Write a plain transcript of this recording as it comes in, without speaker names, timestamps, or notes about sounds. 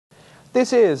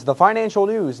This is the Financial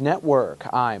News Network.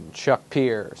 I'm Chuck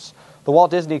Pierce. The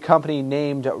Walt Disney Company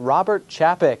named Robert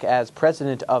Chapek as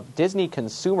president of Disney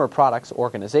Consumer Products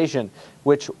Organization,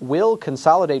 which will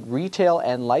consolidate retail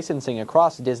and licensing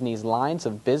across Disney's lines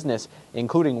of business,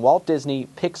 including Walt Disney,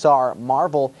 Pixar,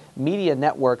 Marvel, Media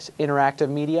Networks, Interactive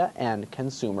Media, and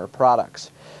Consumer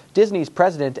Products. Disney's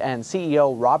president and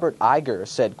CEO Robert Iger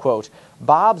said, quote,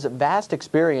 "Bob's vast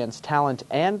experience, talent,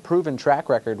 and proven track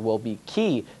record will be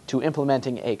key to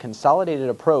implementing a consolidated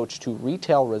approach to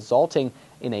retail, resulting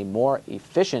in a more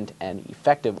efficient and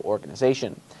effective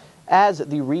organization. As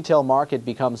the retail market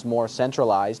becomes more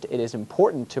centralized, it is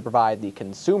important to provide the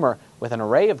consumer with an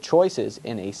array of choices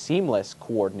in a seamless,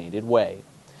 coordinated way."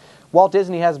 Walt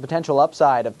Disney has a potential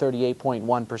upside of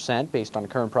 38.1% based on a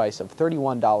current price of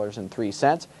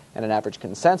 $31.03 and an average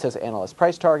consensus analyst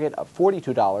price target of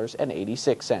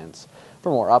 $42.86. For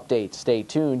more updates, stay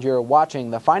tuned. You're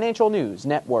watching the Financial News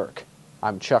Network.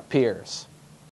 I'm Chuck Pierce.